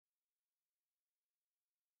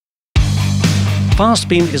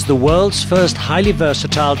Fastbeam is the world's first highly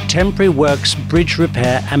versatile temporary works bridge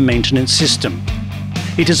repair and maintenance system.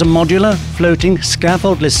 It is a modular, floating,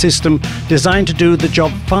 scaffoldless system designed to do the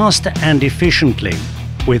job fast and efficiently.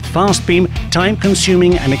 With Fastbeam,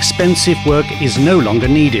 time-consuming and expensive work is no longer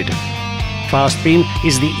needed. Fastbeam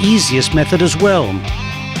is the easiest method as well.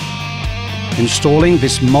 Installing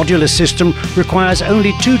this modular system requires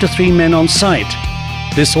only 2 to 3 men on site.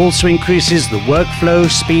 This also increases the workflow,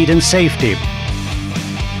 speed and safety.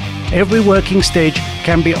 Every working stage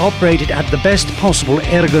can be operated at the best possible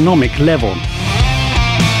ergonomic level.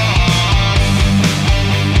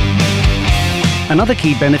 Another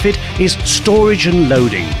key benefit is storage and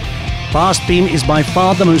loading. Fastbeam is by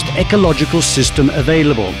far the most ecological system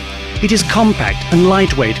available. It is compact and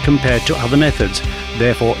lightweight compared to other methods,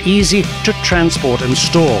 therefore easy to transport and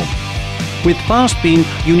store. With Fastbeam,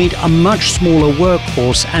 you need a much smaller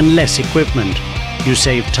workforce and less equipment. You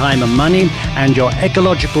save time and money, and your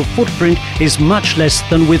ecological footprint is much less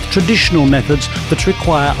than with traditional methods that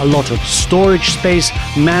require a lot of storage space,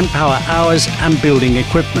 manpower hours and building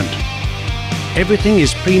equipment. Everything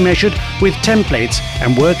is pre-measured with templates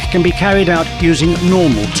and work can be carried out using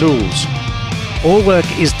normal tools. All work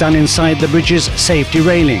is done inside the bridge's safety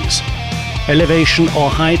railings. Elevation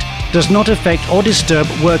or height does not affect or disturb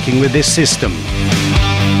working with this system.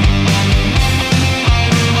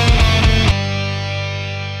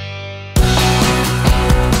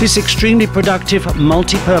 This extremely productive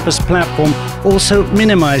multi-purpose platform also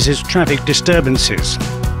minimizes traffic disturbances.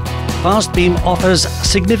 Fastbeam offers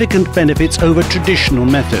significant benefits over traditional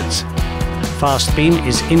methods. Fastbeam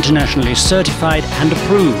is internationally certified and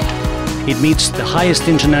approved. It meets the highest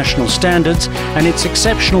international standards, and its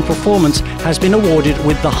exceptional performance has been awarded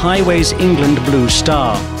with the Highways England Blue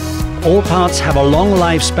Star. All parts have a long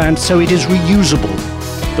lifespan, so it is reusable.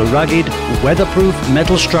 The rugged, weatherproof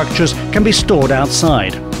metal structures can be stored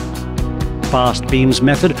outside. Fastbeam's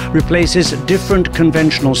method replaces different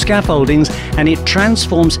conventional scaffoldings, and it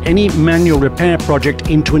transforms any manual repair project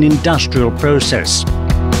into an industrial process.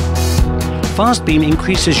 Fastbeam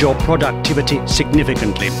increases your productivity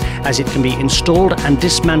significantly, as it can be installed and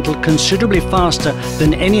dismantled considerably faster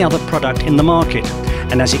than any other product in the market.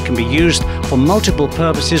 And as it can be used for multiple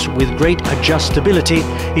purposes with great adjustability,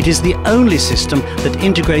 it is the only system that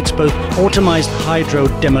integrates both automized hydro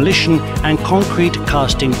demolition and concrete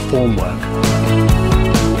casting formwork.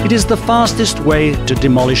 It is the fastest way to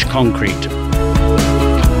demolish concrete.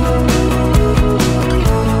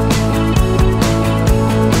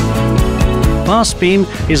 Fastbeam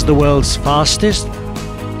is the world's fastest,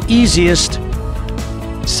 easiest,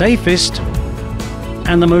 safest,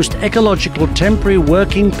 and the most ecological temporary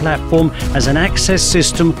working platform as an access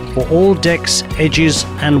system for all decks, edges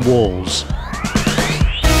and walls.